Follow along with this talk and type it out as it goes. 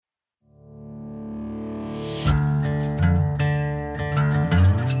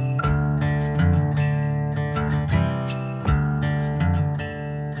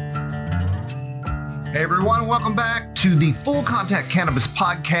welcome back to the Full Contact Cannabis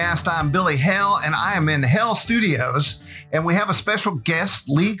Podcast. I'm Billy Hale, and I am in Hale Studios, and we have a special guest,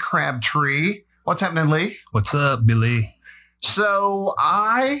 Lee Crabtree. What's happening, Lee? What's up, Billy? So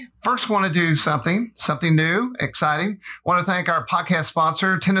I first want to do something new, exciting. I want to thank our podcast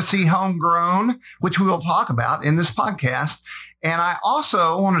sponsor, Tennessee Homegrown, which we will talk about in this podcast. And I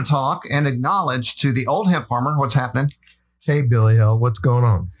also want to talk and acknowledge to the old hemp farmer what's happening. Hey, Billy Hale, what's going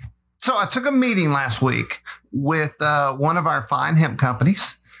on? So I took a meeting last week with one of our fine hemp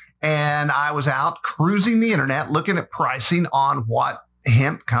companies, and I was out cruising the internet looking at pricing on what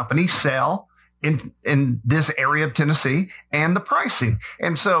hemp companies sell in this area of Tennessee and the pricing.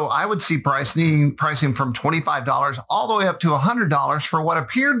 And so I would see pricing from $25 all the way up to $100 for what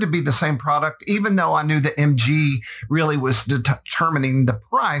appeared to be the same product, even though I knew the MG really was determining the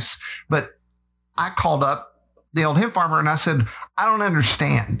price. But I called up the old hemp farmer and I said, I don't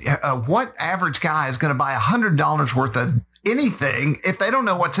understand. What average guy is going to buy $100 worth of anything if they don't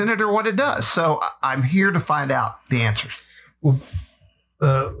know what's in it or what it does? So I'm here to find out the answers. Well,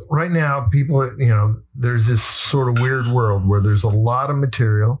 right now, people, there's this sort of weird world where there's a lot of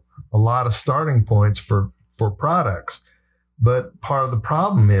material, a lot of starting points for products. But part of the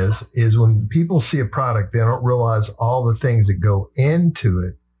problem is when people see a product, they don't realize all the things that go into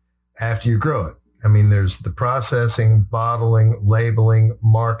it after you grow it. I mean, there's the processing, bottling, labeling,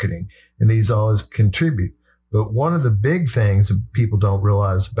 marketing, and these always contribute. But one of the big things that people don't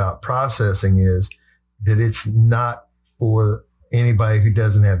realize about processing is that it's not for anybody who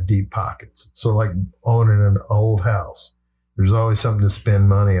doesn't have deep pockets. So like owning an old house, there's always something to spend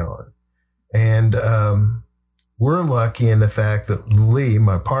money on. And we're lucky in the fact that Lee,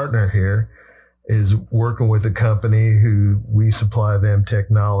 my partner here, is working with a company who we supply them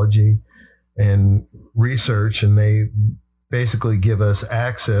technology and research, and they basically give us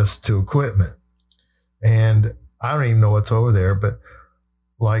access to equipment. And I don't even know what's over there, but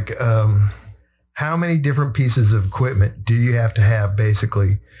like, how many different pieces of equipment do you have to have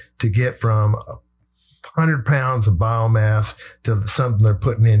basically to get from 100 pounds of biomass to something they're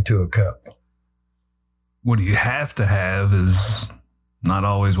putting into a cup? What do you have to have is not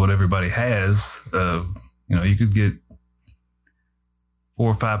always what everybody has. You could get 4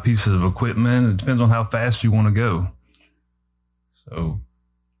 or 5 pieces of equipment. It depends on how fast you want to go. So.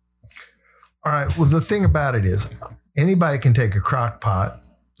 All right. Well, the thing about it is anybody can take a crock pot,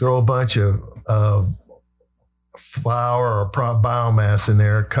 throw a bunch of flour or biomass in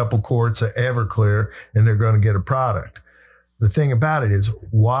there, a couple quarts of Everclear, and they're going to get a product. The thing about it is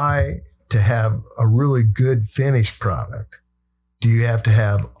why to have a really good finished product, do you have to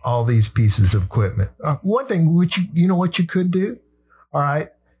have all these pieces of equipment? One thing, which you know what you could do? All right,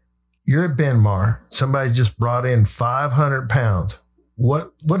 you're at Benmar. Somebody just brought in 500 pounds.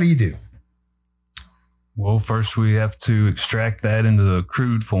 What do you do? Well, first we have to extract that into the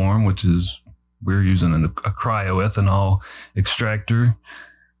crude form, which is we're using a cryoethanol extractor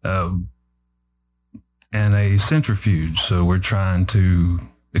and a centrifuge. So we're trying to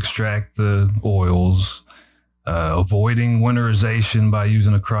extract the oils, avoiding winterization by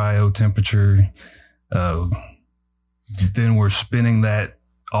using a cryo temperature. Then we're spinning that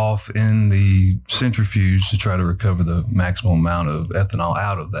off in the centrifuge to try to recover the maximum amount of ethanol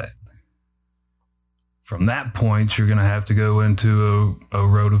out of that. From that point, you're going to have to go into a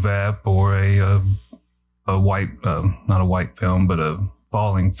rotovap or a white, not a white film, but a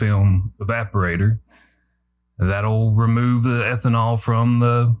falling film evaporator. That'll remove the ethanol from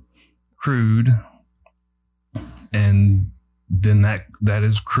the crude, and then that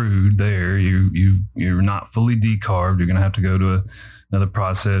is crude there. You're not fully decarved. You're going to have to go to another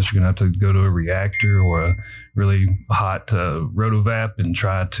process. You're going to have to go to a reactor or a really hot rotovap and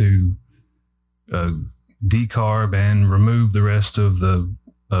try to decarb and remove the rest of the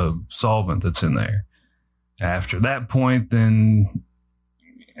solvent that's in there. After that point, then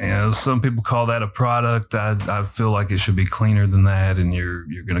some people call that a product. I feel like it should be cleaner than that, and you're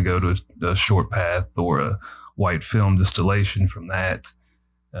going to go to a short path or a white film distillation from that,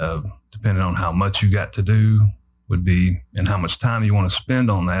 depending on how much you got to do would be, and how much time you want to spend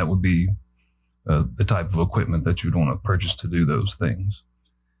on that would be the type of equipment that you'd want to purchase to do those things.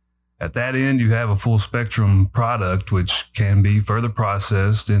 At that end, you have a full spectrum product, which can be further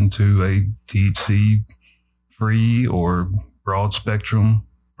processed into a THC free or broad spectrum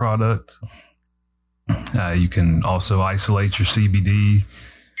product. You can also isolate your CBD.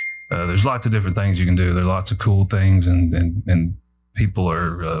 There's lots of different things you can do. There are lots of cool things, and people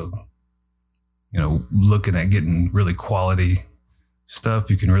are, looking at getting really quality stuff.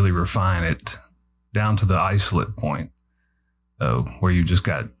 You can really refine it down to the isolate point, where you just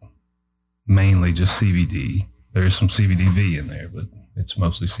got mainly just CBD. There's some CBDV in there, but it's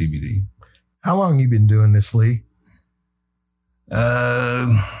mostly CBD. How long you been doing this, Lee?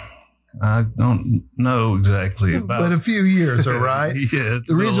 I don't know exactly, but a few years, all right? Yeah.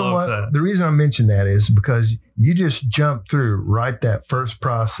 The reason I mention that is because you just jumped through right that first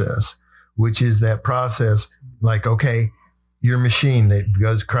process, which is that process like, okay, your machine that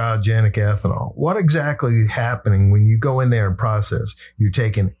does cryogenic ethanol. What exactly is happening when you go in there and process? You're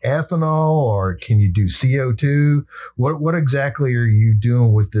taking ethanol, or can you do CO2? What exactly are you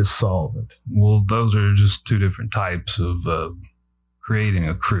doing with this solvent? Well, those are just two different types of creating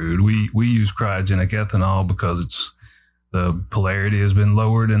a crude. We use cryogenic ethanol because the polarity has been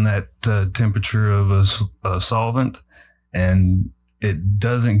lowered in that temperature of a solvent, and it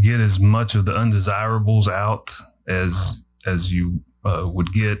doesn't get as much of the undesirables out as you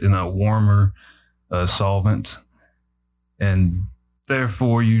would get in a warmer solvent, and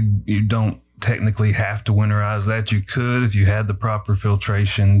therefore you don't technically have to winterize that. You could, if you had the proper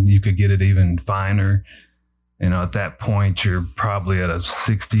filtration, you could get it even finer. At that point, you're probably at a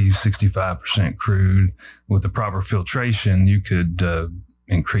 65% crude. With the proper filtration, you could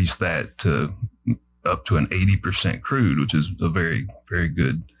increase that to up to an 80% crude, which is a very, very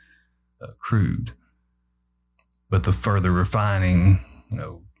good crude. But the further refining,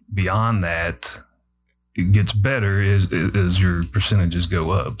 beyond that, it gets better as your percentages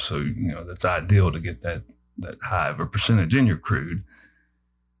go up. So, that's ideal to get that high of a percentage in your crude.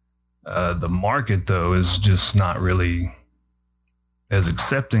 The market, though, is just not really as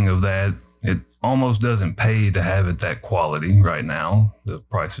accepting of that. It almost doesn't pay to have it that quality right now. The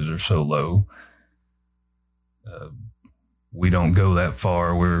prices are so low. We don't go that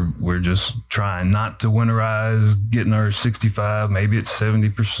far. We're just trying not to winterize, getting our 65, maybe it's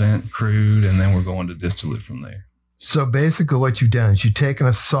 70% crude, and then we're going to distillate from there. So basically what you've done is you've taken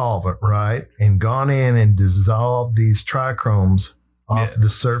a solvent, right, and gone in and dissolved these trichromes off the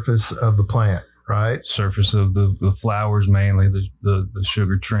surface of the plant, right? Surface of the flowers, mainly the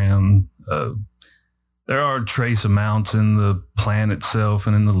sugar trim. There are trace amounts in the plant itself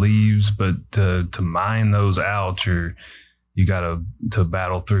and in the leaves, but to mine those out, you got to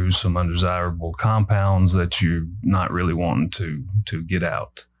battle through some undesirable compounds that you're not really wanting to get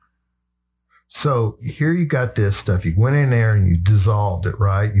out. So here you got this stuff. You went in there and you dissolved it,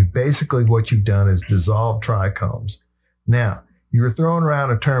 right? What you've done is dissolved trichomes. Now, you were throwing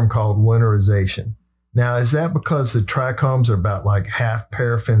around a term called winterization. Now, is that because the trichomes are about like half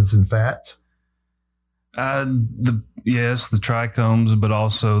paraffins and fats? Yes, the trichomes, but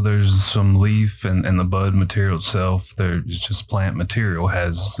also there's some leaf and the bud material itself. It's just plant material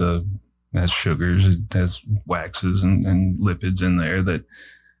has sugars, it has waxes and lipids in there that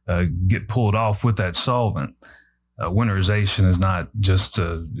get pulled off with that solvent. Winterization is not just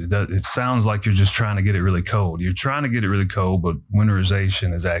it sounds like you're just trying to get it really cold. You're trying to get it really cold, but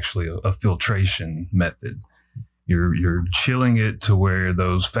winterization is actually a filtration method. You're chilling it to where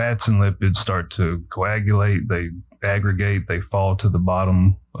those fats and lipids start to coagulate, they aggregate, they fall to the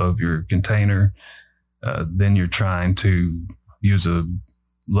bottom of your container. Then you're trying to use a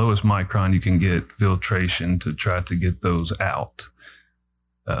lowest micron you can get filtration to try to get those out.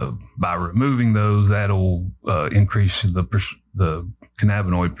 By removing those, that'll increase the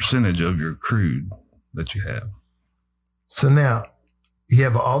cannabinoid percentage of your crude that you have. So now you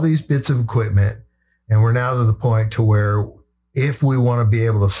have all these bits of equipment, and we're now to the point to where if we want to be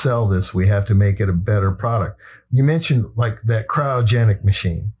able to sell this, we have to make it a better product. You mentioned like that cryogenic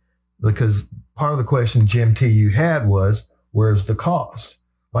machine, because part of the question, Jim T, you had was, where's the cost?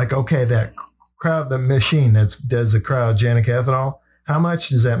 Like, okay, the machine that does the cryogenic ethanol, how much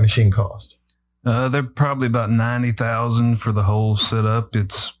does that machine cost? They're probably about $90,000 for the whole setup.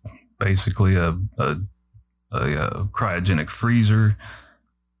 It's basically a cryogenic freezer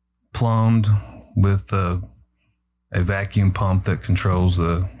plumbed with a vacuum pump that controls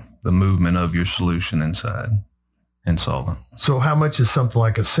the movement of your solution inside and solvent. So how much is something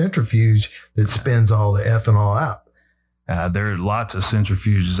like a centrifuge that spins all the ethanol out? There are lots of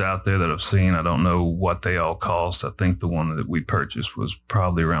centrifuges out there that I've seen. I don't know what they all cost. I think the one that we purchased was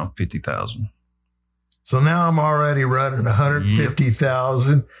probably around $50,000. So now I'm already running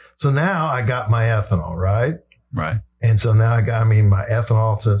 $150,000. Yep. So now I got my ethanol, right? Right. And so now my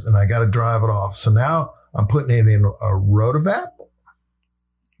ethanol, and I got to drive it off. So now I'm putting it in a Rotovap.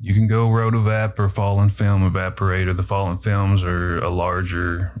 You can go Rotovap or fallen film evaporator. The fallen films are a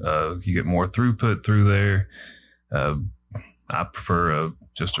larger, you get more throughput through there. I prefer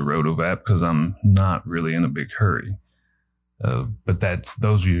just a Rotovap because I'm not really in a big hurry. But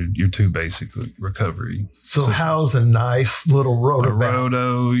those are your two basic recovery. So systems. how's a nice little A roto?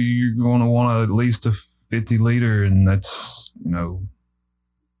 roto, you're going to want at least a 50 liter, and that's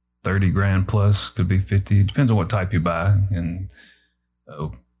 30 grand plus, could be 50. It depends on what type you buy and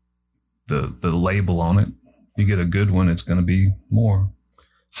the label on it. If you get a good one, it's going to be more.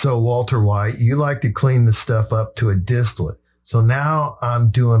 So Walter White, you like to clean the stuff up to a distillate. So now I'm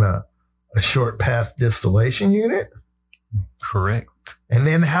doing a short path distillation unit. Correct. And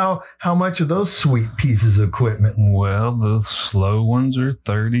then how much are those sweet pieces of equipment? Well, the slow ones are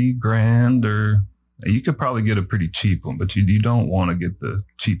 30 grand, or you could probably get a pretty cheap one, but you don't want to get the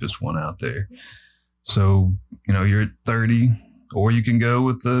cheapest one out there. So, you're at 30, or you can go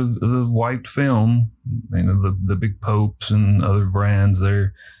with the wiped film, the Big Popes and other brands.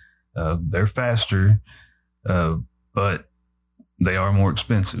 They're faster, but they are more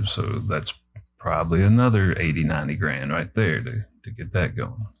expensive. So that's probably another 80, 90 grand right there to get that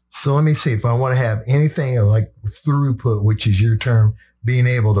going. So let me see if I want to have anything like throughput, which is your term, being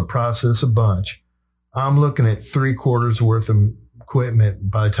able to process a bunch. I'm looking at 3/4 worth of equipment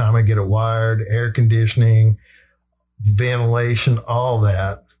by the time I get it wired, air conditioning, ventilation, all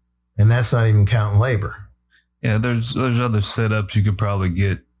that. And that's not even counting labor. Yeah, there's other setups you could probably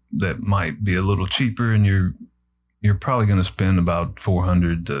get that might be a little cheaper, and you're probably going to spend about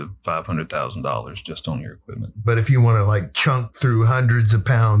 $400,000 to $500,000 just on your equipment. But if you want to like chunk through hundreds of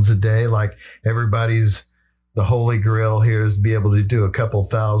pounds a day, like the holy grail here is to be able to do a couple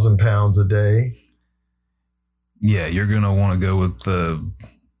 1,000 pounds a day. Yeah, you're going to want to go with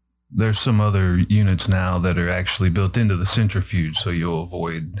there's some other units now that are actually built into the centrifuge, so you'll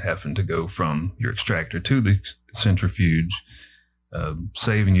avoid having to go from your extractor to the centrifuge,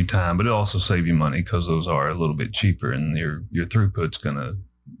 saving you time, but it also save you money because those are a little bit cheaper, and your throughput's gonna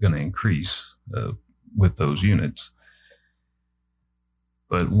increase with those units.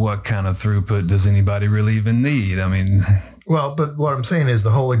 But what kind of throughput does anybody really even need? I mean, well, but what I'm saying is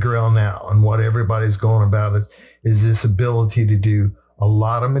the holy grail now, and what everybody's going about is this ability to do a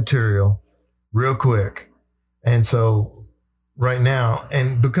lot of material real quick. And so right now,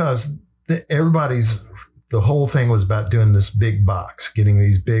 and because the whole thing was about doing this big box, getting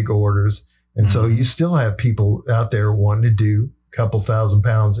these big orders. And so you still have people out there wanting to do a couple 1,000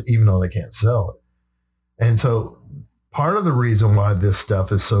 pounds, even though they can't sell it. And so part of the reason why this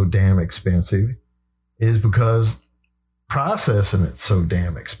stuff is so damn expensive is because processing it's so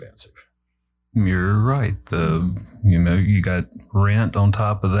damn expensive. You're right. You got rent on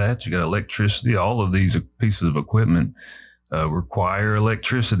top of that. You got electricity. All of these pieces of equipment require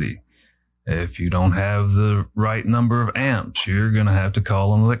electricity. If you don't have the right number of amps, you're going to have to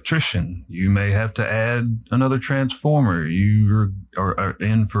call an electrician. You may have to add another transformer. You are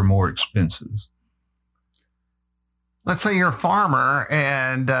in for more expenses. Let's say you're a farmer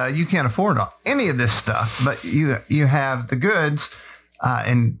and you can't afford any of this stuff, but you have the goods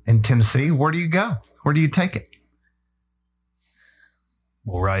in Tennessee. Where do you go? Where do you take it?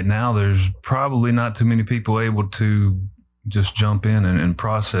 Well, right now, there's probably not too many people able to just jump in and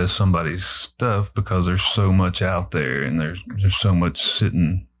process somebody's stuff because there's so much out there, and there's so much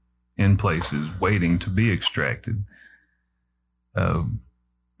sitting in places waiting to be extracted. I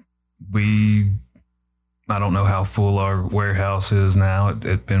don't know how full our warehouse is now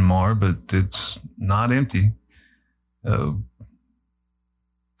at Penmar, but it's not empty.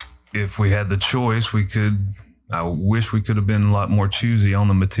 If we had the choice, I wish we could have been a lot more choosy on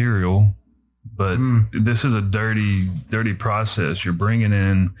the material, but this is a dirty process. You're bringing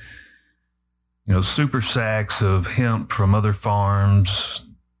in, super sacks of hemp from other farms.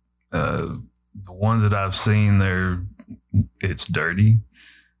 The ones that I've seen, it's dirty.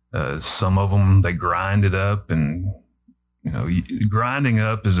 Some of them, they grind it up, and grinding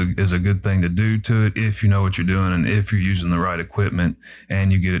up is a good thing to do to it if you know what you're doing and if you're using the right equipment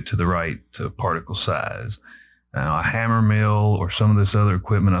and you get it to the right particle size. Now, a hammer mill or some of this other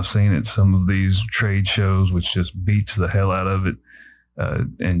equipment I've seen at some of these trade shows, which just beats the hell out of it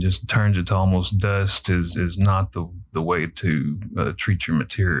and just turns it to almost dust, is not the way to treat your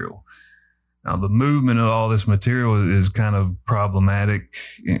material. Now, the movement of all this material is kind of problematic.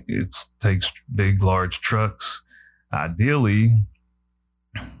 It takes big, large trucks. Ideally,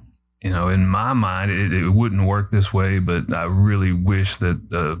 in my mind, it wouldn't work this way, but I really wish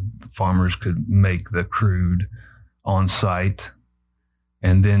that farmers could make the crude on site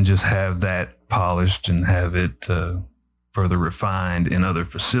and then just have that polished and have it further refined in other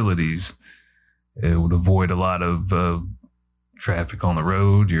facilities. It would avoid a lot of traffic on the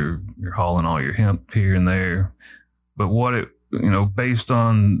road. You're hauling all your hemp here and there. But what based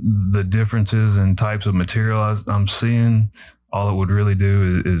on the differences in types of material I'm seeing, all it would really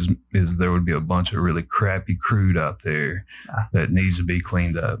do is there would be a bunch of really crappy crude out there that needs to be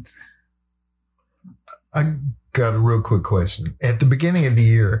cleaned up. I got a real quick question. At the beginning of the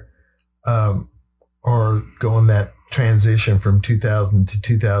year, or going that transition from 2000 to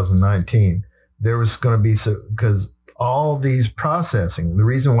 2019, there was going to be, because all these processing, the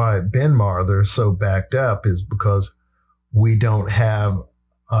reason why at Benmar they're so backed up is because we don't have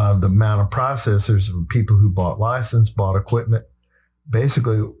the amount of processors of people who bought license, bought equipment.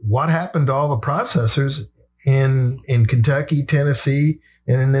 Basically, what happened to all the processors in Kentucky, Tennessee,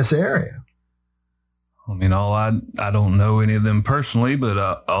 and in this area? I mean, I don't know any of them personally,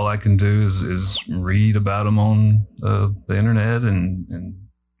 but all I can do is read about them on the internet and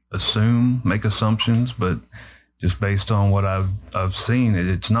make assumptions. But just based on what I've seen,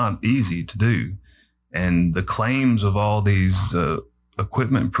 it's not easy to do. And the claims of all these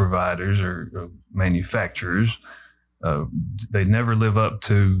equipment providers or manufacturers, they never live up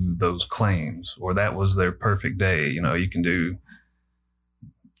to those claims, or that was their perfect day. You can do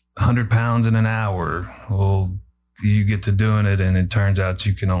 100 pounds in an hour. Well, you get to doing it and it turns out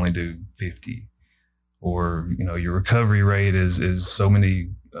you can only do 50. Or, your recovery rate is so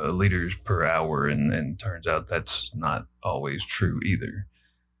many liters per hour, and turns out that's not always true either.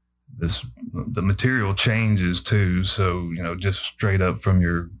 The material changes too. So, just straight up from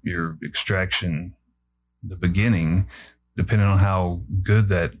your extraction, the beginning, depending on how good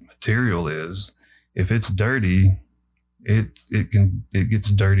that material is, if it's dirty, it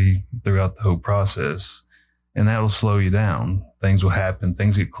gets dirty throughout the whole process, and that'll slow you down. Things will happen.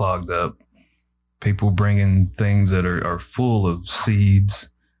 Things get clogged up. People bring in things that are full of seeds.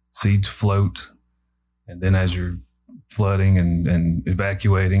 Seeds float, and then as you're flooding and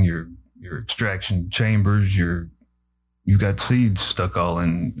evacuating your extraction chambers, you've got seeds stuck all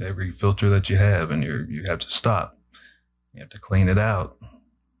in every filter that you have, and you have to stop. You have to clean it out,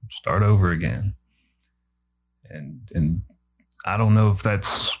 start over again. And I don't know if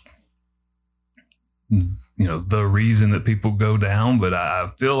that's the reason that people go down, but I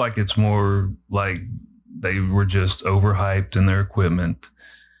feel like it's more like they were just overhyped in their equipment,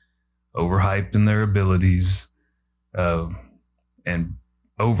 overhyped in their abilities, and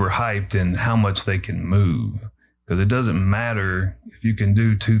overhyped in how much they can move. Because it doesn't matter if you can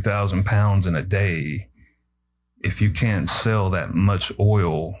do 2,000 pounds in a day, if you can't sell that much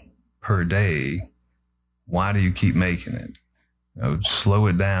oil per day. Why do you keep making it? Slow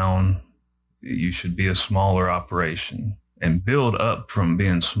it down. You should be a smaller operation and build up from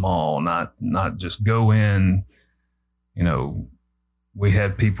being small, not just go in. We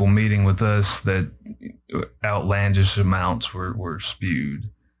had people meeting with us that outlandish amounts were spewed.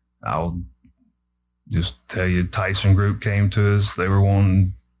 I'll just tell you, Tyson Group came to us. They were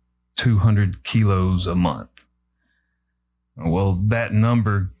wanting 200 kilos a month. Well, that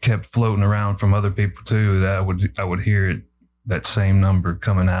number kept floating around from other people too. That I would hear that same number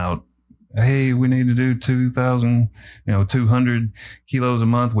coming out. Hey, we need to do 200 kilos a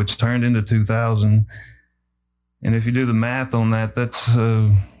month, which turned into 2,000. And if you do the math on that, that's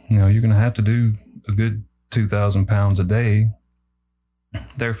you're going to have to do a good 2,000 pounds a day.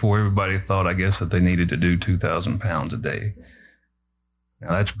 Therefore, everybody thought, I guess, that they needed to do 2,000 pounds a day.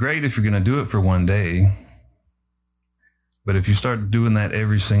 Now, that's great if you're going to do it for one day. But if you start doing that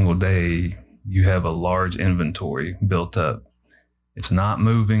every single day, you have a large inventory built up. It's not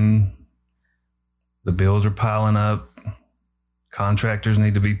moving. The bills are piling up. Contractors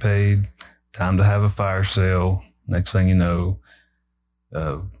need to be paid. Time to have a fire sale. Next thing you know,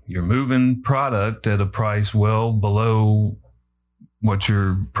 you're moving product at a price well below what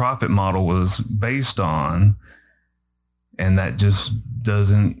your profit model was based on. And that just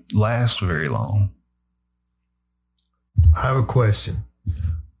doesn't last very long. I have a question.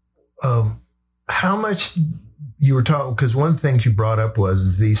 How much you were talking, because one of the things you brought up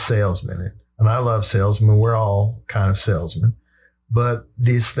was these salesmen, and I love salesmen. We're all kind of salesmen, but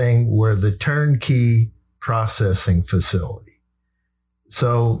this thing where the turnkey processing facility.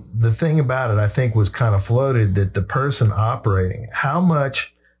 So the thing about it, I think, was kind of floated that the person operating, how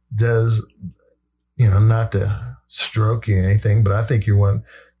much does, not to stroke you or anything, but I think you're one of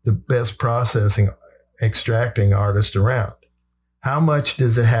the best extracting artist around. How much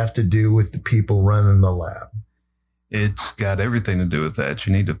does it have to do with the people running the lab? It's got everything to do with that.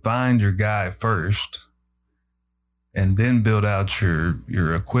 You need to find your guy first and then build out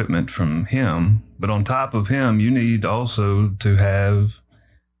your equipment from him. But on top of him, you need also to have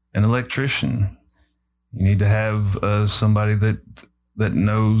an electrician. You need to have somebody that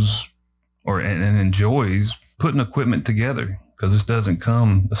knows and enjoys putting equipment together, because this doesn't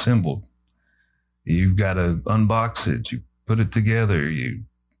come assembled. You've got to unbox it. You put it together. You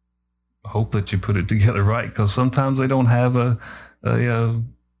hope that you put it together right, because sometimes they don't have a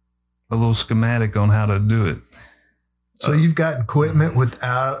little schematic on how to do it. So you've got equipment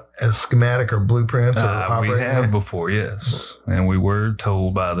without a schematic or blueprints? We have before, yes. And we were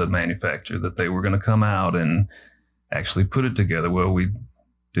told by the manufacturer that they were going to come out and actually put it together. Well, we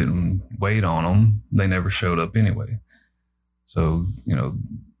didn't wait on them. They never showed up anyway. So,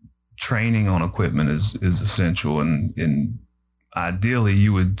 training on equipment is essential. And ideally,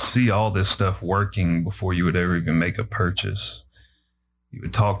 you would see all this stuff working before you would ever even make a purchase. You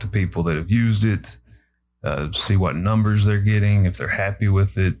would talk to people that have used it, see what numbers they're getting, if they're happy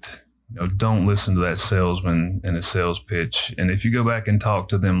with it. Don't listen to that salesman and his sales pitch. And if you go back and talk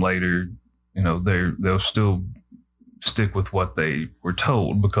to them later, they'll still stick with what they were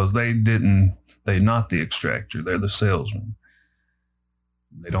told, because they're not the extractor. They're the salesman.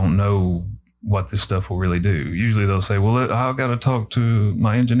 They don't know what this stuff will really do. Usually they'll say, well, I've got to talk to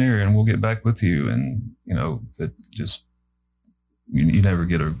my engineer and we'll get back with you. And, that just, you never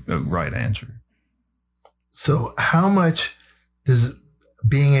get a right answer. So how much does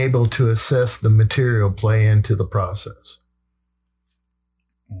being able to assess the material play into the process?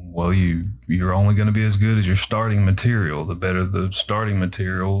 Well, you're only going to be as good as your starting material. The better the starting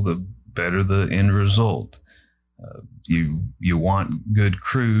material, the better the end result. You want good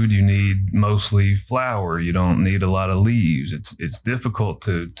crude. You need mostly flour. You don't need a lot of leaves. It's difficult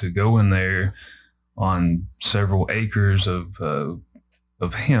to go in there on several acres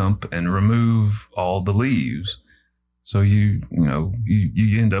of hemp and remove all the leaves. So you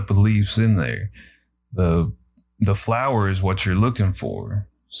end up with leaves in there. The flower is what you're looking for.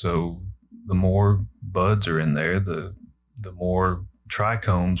 So the more buds are in there, the more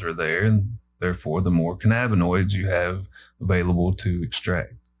trichomes are there, and therefore the more cannabinoids you have available to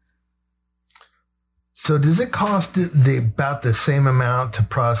extract. So does it cost about the same amount to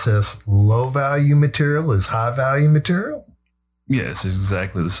process low value material as high value material? Yes, it's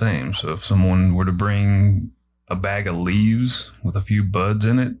exactly the same. So if someone were to bring a bag of leaves with a few buds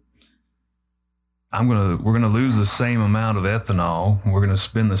in it, we're gonna lose the same amount of ethanol. We're gonna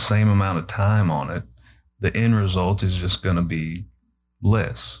spend the same amount of time on it. The end result is just gonna be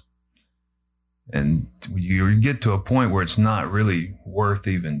less. And you get to a point where it's not really worth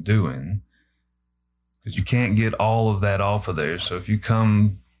even doing, because you can't get all of that off of there. So if you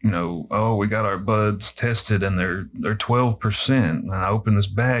come, we got our buds tested and they're 12%, and I open this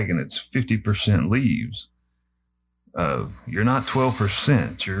bag and it's 50% leaves. You're not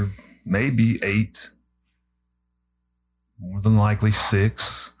 12%. You're maybe 8, more than likely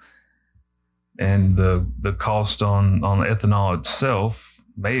 6. And the cost on the ethanol itself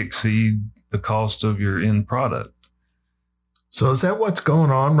may exceed the cost of your end product. So is that what's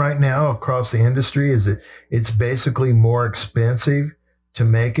going on right now across the industry? Is it's basically more expensive to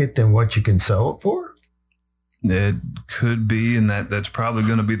make it than what you can sell it for? It could be, and that's probably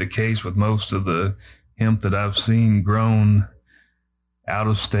going to be the case with most of the hemp that I've seen grown out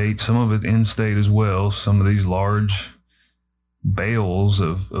of state, some of it in state as well. Some of these large bales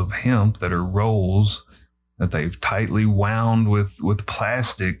of hemp that are rolls that they've tightly wound with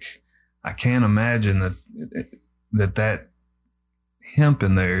plastic. I can't imagine that hemp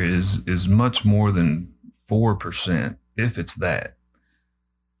in there is much more than 4%, if it's that.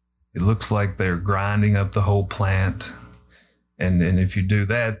 It looks like they're grinding up the whole plant. And if you do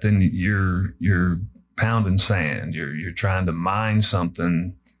that, then you're pounding sand. You're trying to mine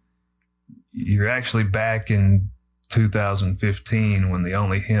something. You're actually back in 2015, when the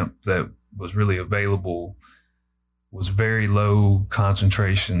only hemp that was really available was very low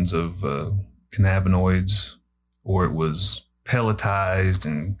concentrations of cannabinoids, or it was pelletized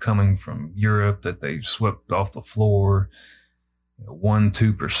and coming from Europe that they swept off the floor,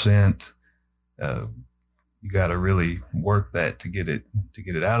 1-2%. You got to really work that to get it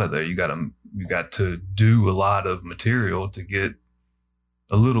out of there. You got to do a lot of material to get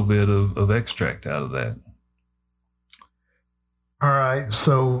a little bit of extract out of that. All right.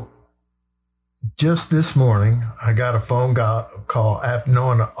 So just this morning, I got a phone call after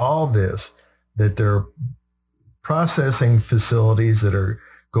knowing all this, that there are processing facilities that are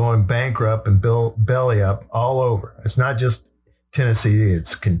going bankrupt and belly up all over. It's not just Tennessee,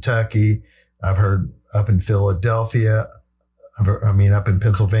 it's Kentucky. I've heard up in Philadelphia, up in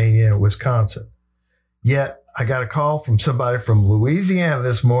Pennsylvania, Wisconsin. Yet I got a call from somebody from Louisiana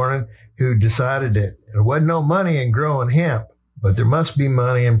this morning who decided that there wasn't no money in growing hemp, but there must be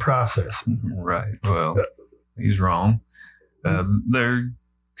money in processing. Right. Well, he's wrong. There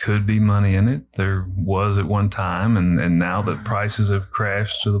could be money in it. There was at one time, and now that prices have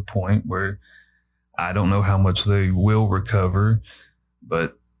crashed to the point where I don't know how much they will recover.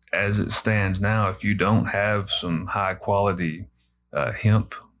 But as it stands now, if you don't have some high quality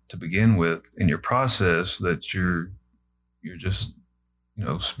hemp to begin with in your process, that you're just,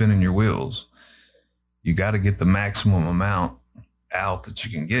 spinning your wheels. You got to get the maximum amount out that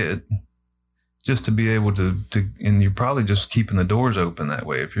you can get, just to be able to, and you're probably just keeping the doors open that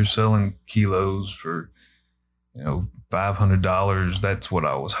way. If you're selling kilos for, $500, that's what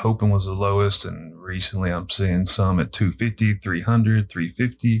I was hoping was the lowest. And recently I'm seeing some at $250, $300,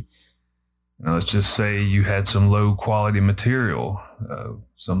 $350. Let's just say you had some low quality material.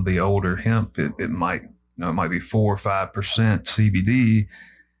 Some of the older hemp, it might, it might be 4 or 5% CBD.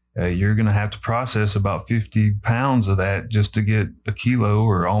 You're going to have to process about 50 pounds of that just to get a kilo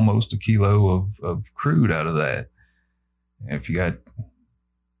or almost a kilo of crude out of that. If you got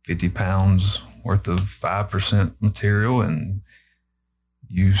 50 pounds worth of 5% material and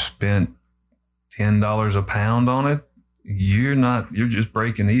you spent $10 a pound on it, you're just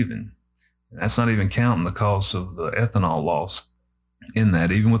breaking even. That's not even counting the cost of the ethanol loss in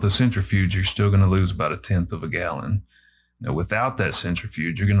that. Even with a centrifuge, you're still going to lose about 1/10 of a gallon. Now, without that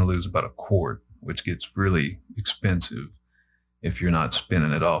centrifuge, you're going to lose about 1/4, which gets really expensive if you're not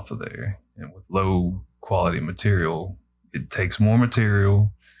spinning it off of there. And with low quality material, it takes more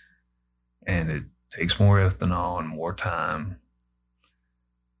material and it takes more ethanol and more time,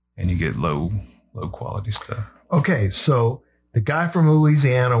 and you get low quality stuff. Okay, so the guy from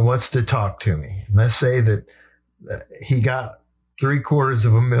Louisiana wants to talk to me. Let's say that he got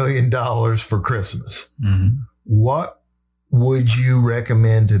 $750,000 for Christmas. Mm-hmm. What would you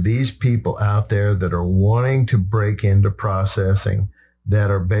recommend to these people out there that are wanting to break into processing,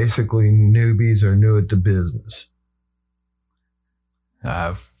 that are basically newbies or new at the business?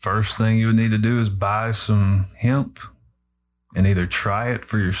 First thing you would need to do is buy some hemp and either try it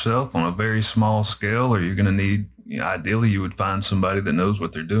for yourself on a very small scale, or you're going to need, ideally you would find somebody that knows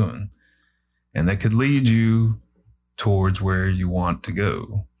what they're doing and that could lead you towards where you want to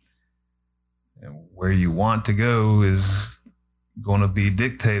go. And where you want to go is going to be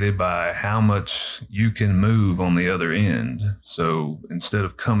dictated by how much you can move on the other end. So instead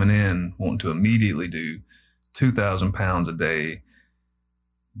of coming in wanting to immediately do 2,000 pounds a day,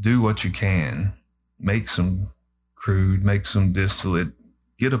 do what you can, make some crude, make some distillate,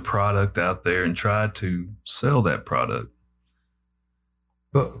 get a product out there and try to sell that product.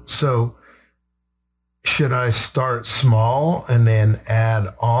 But so should I start small and then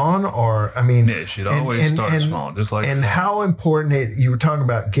add on? Or, I mean, yeah, you should always start small, just like. And how important you were talking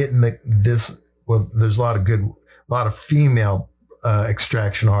about getting this. Well, there's a lot of female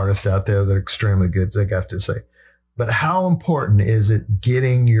extraction artists out there that are extremely good, I have to say. But how important is it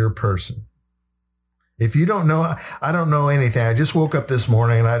getting your person? If you don't know, I don't know anything. I just woke up this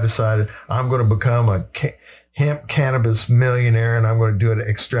morning and I decided I'm going to become a hemp cannabis millionaire and I'm going to do an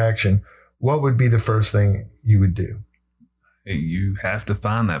extraction. What would be the first thing you would do? You have to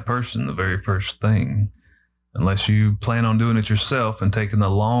find that person, the very first thing. Unless you plan on doing it yourself and taking the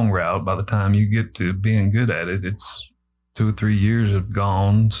long route, by the time you get to being good at it, it's 2 or 3 years have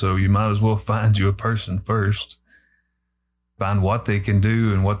gone. So you might as well find you a person first. Find what they can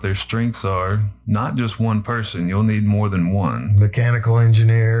do and what their strengths are. Not just one person. You'll need more than one. Mechanical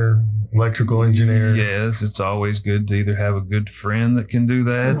engineer, electrical engineer. Yes, it's always good to either have a good friend that can do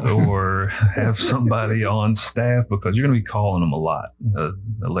that or have somebody on staff, because you're going to be calling them a lot.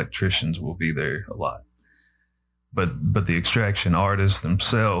 Electricians will be there a lot. But the extraction artists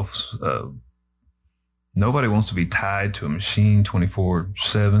themselves, nobody wants to be tied to a machine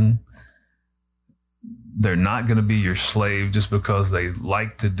 24/7. They're not going to be your slave just because they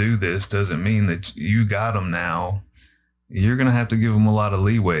like to do this. Doesn't mean that you got them now. You're going to have to give them a lot of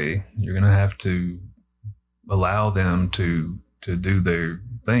leeway. You're going to have to allow them to do their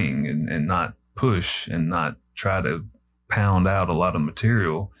thing and not push and not try to pound out a lot of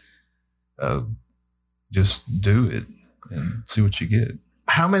material. Just do it and see what you get.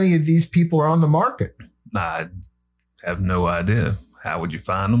 How many of these people are on the market? I have no idea. How would you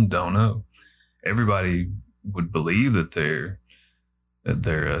find them? Don't know. Everybody would believe that they're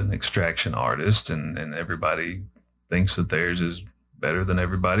an extraction artist, and everybody thinks that theirs is better than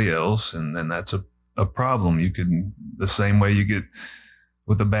everybody else, and that's a problem. You can, the same way you get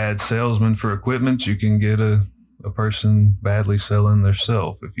with a bad salesman for equipment, you can get a person badly selling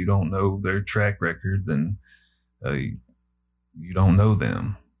theirself. If you don't know their track record, then you don't know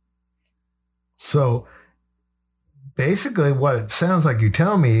them. So basically what it sounds like you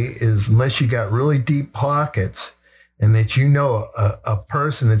tell me is, unless you got really deep pockets and that you know a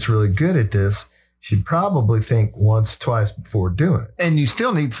person that's really good at this should probably think once, twice before doing it. And you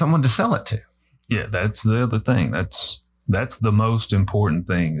still need someone to sell it to. Yeah, that's the other thing. That's the most important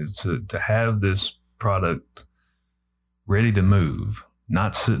thing, is to have this product ready to move,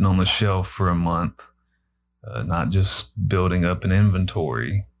 not sitting on the shelf for a month, not just building up an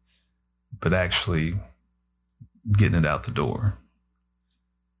inventory, but actually getting it out the door.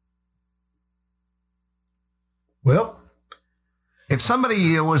 Well, if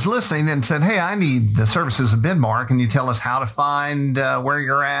somebody was listening and said, hey, I need the services of Benmar, can you tell us how to find where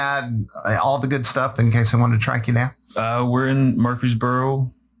you're at, all the good stuff in case I want to track you down? We're in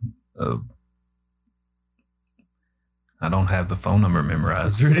Murfreesboro. I don't have the phone number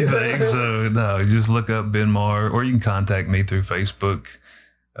memorized or anything. So no, just look up Benmar, or you can contact me through Facebook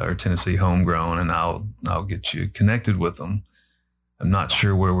or Tennessee Homegrown, and I'll get you connected with them. I'm not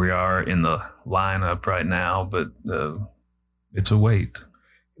sure where we are in the lineup right now, but it's a wait.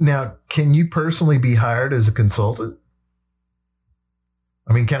 Now, can you personally be hired as a consultant?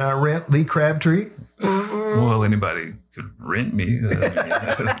 I mean, can I rent Lee Crabtree? Well, anybody could rent me.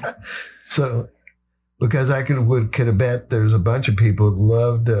 So, because I could have bet there's a bunch of people who'd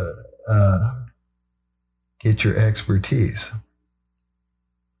love to get your expertise.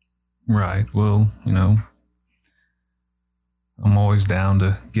 Right. Well, I'm always down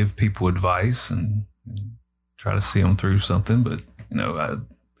to give people advice and try to see them through something, but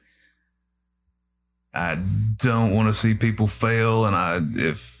I don't want to see people fail, and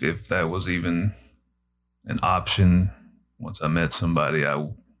if that was even an option, once I met somebody, I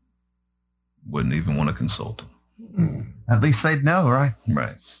wouldn't even want to consult them. At least they'd know, right?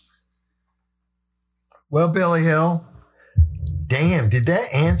 Right. Well, Billy Hill, damn, did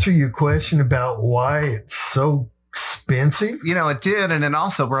that answer your question about why it's so expensive? It did. And then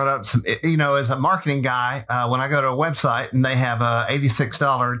also brought up some, as a marketing guy, when I go to a website and they have a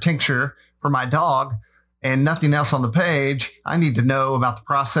 $86 tincture for my dog and nothing else on the page, I need to know about the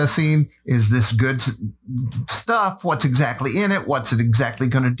processing. Is this good stuff? What's exactly in it? What's it exactly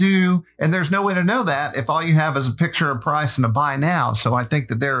going to do? And there's no way to know that if all you have is a picture, a price, and a buy now. So I think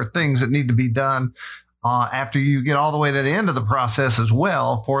that there are things that need to be done after you get all the way to the end of the process as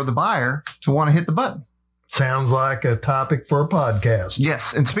well for the buyer to want to hit the button. Sounds like a topic for a podcast.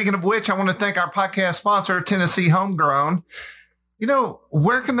 Yes. And speaking of which, I want to thank our podcast sponsor, Tennessee Homegrown.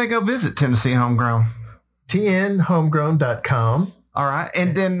 Where can they go visit Tennessee Homegrown? tnhomegrown.com. All right.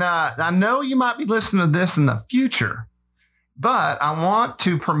 And then I know you might be listening to this in the future, but I want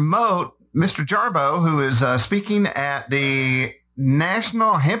to promote Mr. Jarbo, who is speaking at the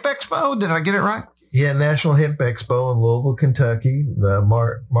National Hemp Expo. Did I get it right? Yeah, National Hemp Expo in Louisville, Kentucky,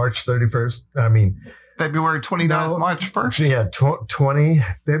 March 31st. February 29th, March 1st. Yeah,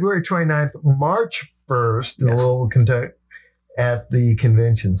 February 29th, March 1st in Louisville, Kentucky at the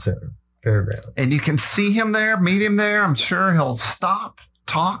Convention Center, Fairgrounds. And you can see him there, meet him there. I'm sure he'll stop,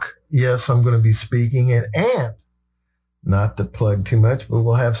 talk. Yes, I'm going to be speaking and not to plug too much, but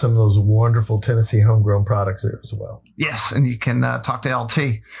we'll have some of those wonderful Tennessee homegrown products there as well. Yes, and you can talk to LT.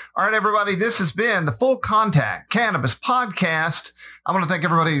 All right, everybody, this has been the Full Contact Cannabis Podcast. I want to thank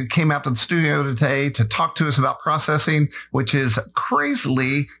everybody who came out to the studio today to talk to us about processing, which is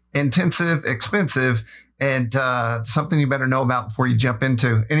crazily intensive, expensive, and something you better know about before you jump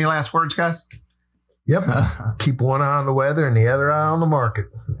into. Any last words, guys? Yep. Keep one eye on the weather and the other eye on the market.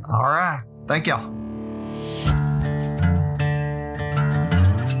 All right. Thank y'all.